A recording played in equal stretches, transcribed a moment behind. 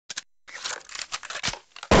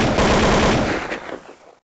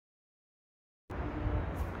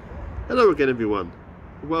Hello again everyone,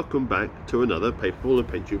 welcome back to another Paperball and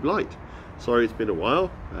Paint Tube Light. Sorry it's been a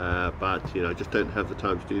while, but I just don't have the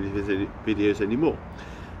time to do these videos anymore.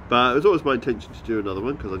 But it was always my intention to do another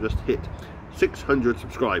one because I just hit 600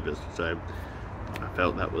 subscribers, so I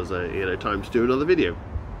felt that was time to do another video.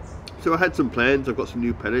 So I had some plans. I've got some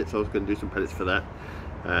new pellets. I was going to do some pellets for that.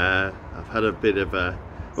 I've had a bit of I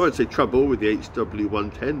won't say trouble with the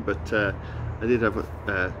HW110, but I did have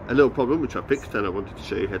a little problem which I fixed, and I wanted to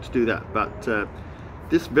show you how to do that. But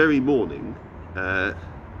this very morning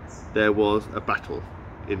there was a battle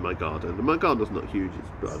in my garden, and my garden's not huge.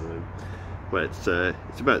 It's, I don't know, well,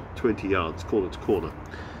 it's about 20 yards corner to corner,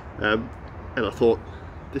 and I thought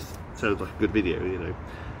this sounds like a good video.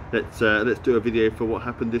 Let's do a video for what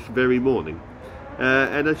happened this very morning.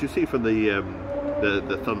 And as you see from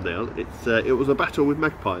the thumbnail, it was a battle with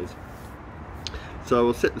magpies. So I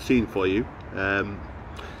will set the scene for you.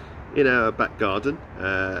 In our back garden,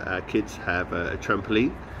 our kids have a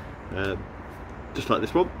trampoline, just like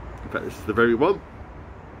this one. In fact, this is the very one,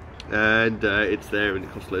 and it's there, and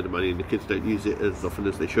it costs a load of money, and the kids don't use it as often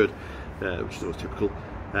as they should, which is always typical.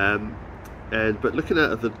 But looking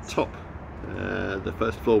out of the top, the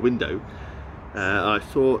first floor window, I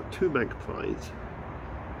saw two magpies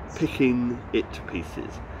picking it to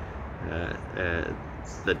pieces.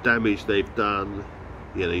 The damage they've done,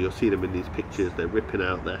 you'll see them in these pictures. They're ripping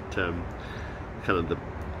out that kind of the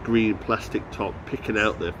green plastic top, picking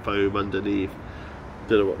out their foam underneath.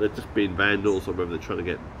 Don't know what, they're just being vandals, or whether they're trying to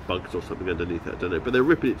get bugs or something underneath it, I don't know, but they're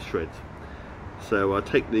ripping it to shreds. So I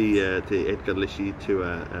take the Edgun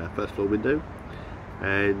Leshiy2 our first floor window,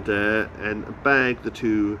 and bag the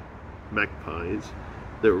two magpies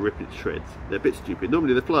that were ripping to shreds. They're a bit stupid.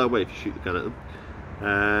 Normally they fly away if you shoot the gun at them.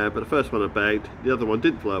 But the first one I bagged, the other one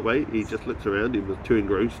didn't fly away. He just looked around. He was too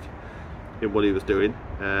engrossed in what he was doing,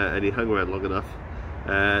 and he hung around long enough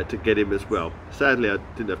to get him as well. Sadly, I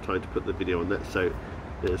didn't have time to put the video on that, so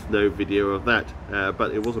there's no video of that.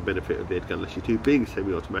 But it was a benefit of the Edgun Leshiy2 being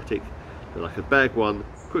semi-automatic, that I could bag one,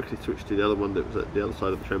 quickly switch to the other one that was at the other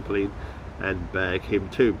side of the trampoline, and bag him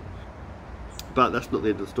too. But that's not the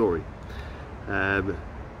end of the story.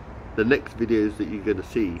 The next videos that you're going to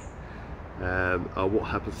see are what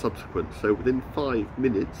happened subsequent. So within 5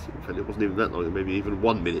 minutes, in fact it wasn't even that long, maybe even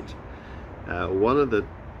 1 minute, one of the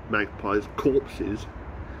magpie's corpses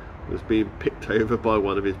was being picked over by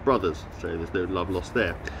one of his brothers, so there's no love lost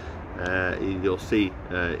there. You'll see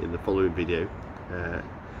in the following video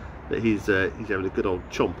that he's having a good old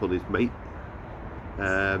chomp on his mate.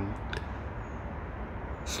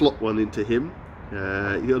 Slot one into him.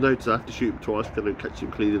 You'll notice I have to shoot him twice because I don't catch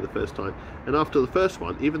him cleanly the first time. And after the first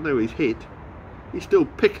one, even though he's hit, he's still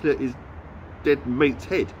picking at his dead mate's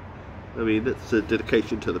head. I mean, that's a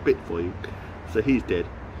dedication to the bit for you. So he's dead.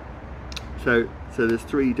 So there's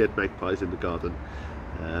 3 dead magpies in the garden.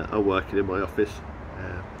 I'm working in my office.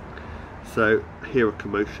 So I hear a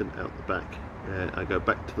commotion out the back. I go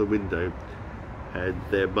back to the window, and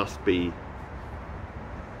there must be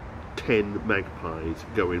 10 magpies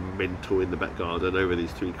going mental in the back garden over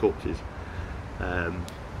these 3 corpses.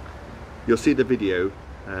 You'll see the video.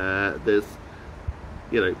 There's,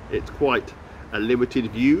 it's quite a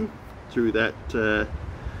limited view through that ATN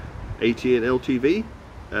LTV,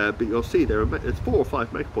 but you'll see there's 4 or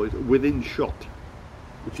 5 magpies within shot,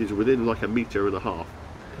 which is within like 1.5 meters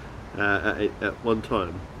at one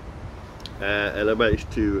time. And I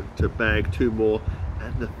managed to bag 2 more,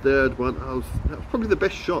 and the third one, that was probably the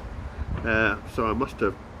best shot. So I must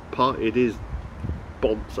have parted his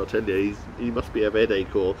bonds. I tell you, he must be a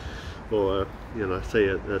headache, or say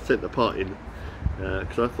a centre parting,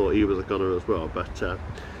 because I thought he was a gunner as well.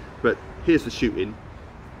 But here's the shooting.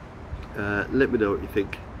 Let me know what you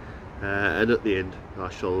think, and at the end I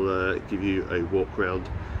shall give you a walk round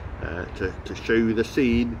to show you the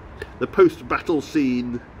scene, the post-battle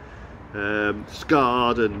scene,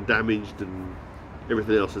 scarred and damaged and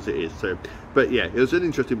everything else as it is. So, but yeah, it was an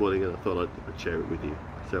interesting morning, and I thought I'd share it with you.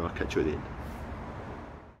 So I'll catch you at the end.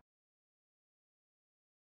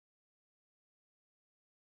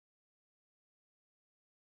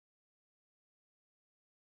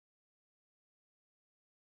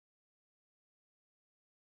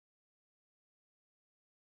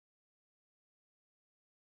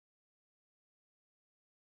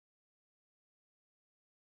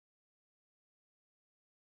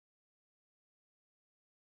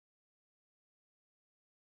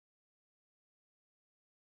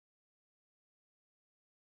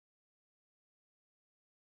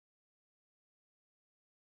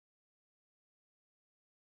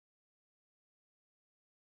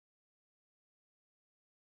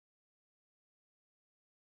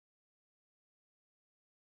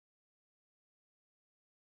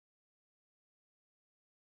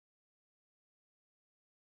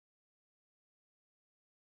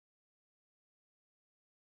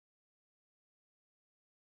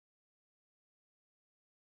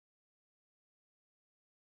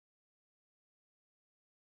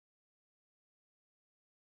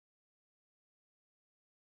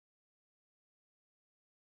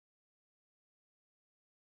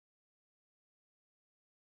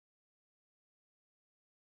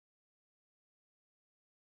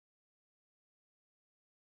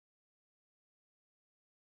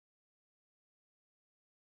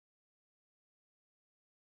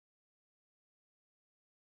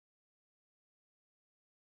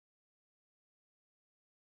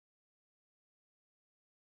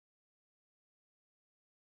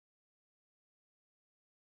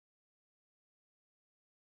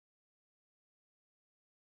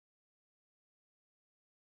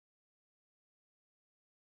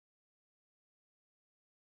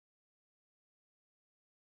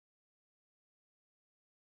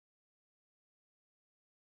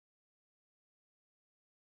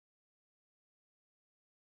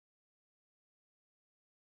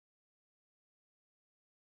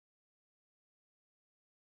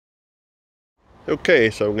 Okay,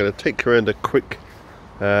 so I'm going to take around a quick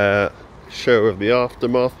show of the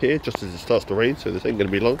aftermath here, just as it starts to rain, so this ain't going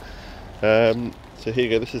to be long. So here you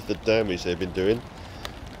go, this is the damage they've been doing.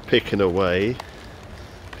 Picking away,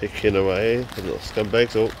 the little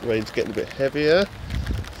scumbags. Oh, rain's getting a bit heavier,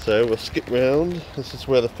 so we'll skip round. This is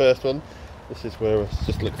where the first one, this is where it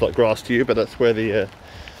just looks like grass to you, but that's where the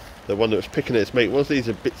one that was picking at its mate was. These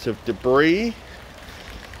are bits of debris.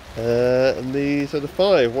 And these are the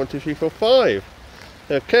 5. 1, 2, 3, 4, 5.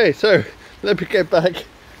 Okay, so let me get back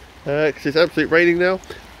because it's absolutely raining now.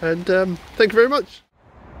 And thank you very much.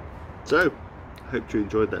 So, I hope you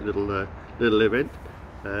enjoyed that little event.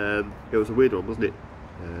 It was a weird one, wasn't it?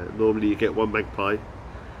 Normally you get 1 magpie,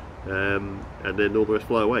 and then all the rest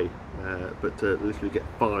fly away. But literally get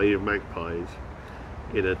 5 magpies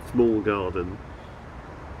in a small garden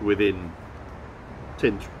within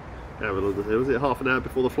 10. Was it half an hour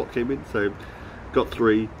before the flock came in? So got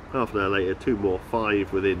 3, half an hour later 2 more,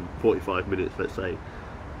 5 within 45 minutes, let's say.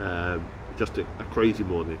 Just a crazy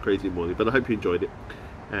morning, but I hope you enjoyed it,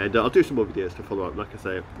 and I'll do some more videos to follow up. Like I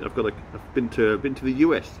say, I've been to the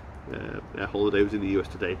US. Our holiday was in the US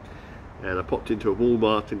today, and I popped into a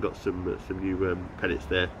Walmart and got some new pellets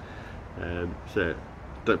there. So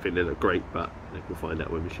don't think they look great, but we'll find out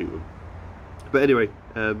when we shoot them. But anyway,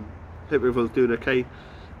 hope everyone's doing okay.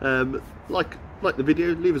 Like the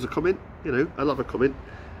video, leave us a comment. You know, I love a comment,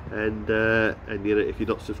 and you know, if you're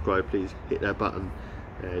not subscribed, please hit that button,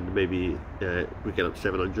 and maybe we get up to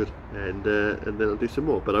 700, and then I'll do some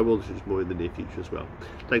more. But I will do some more in the near future as well.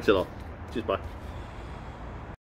 Thanks a lot. Cheers, bye.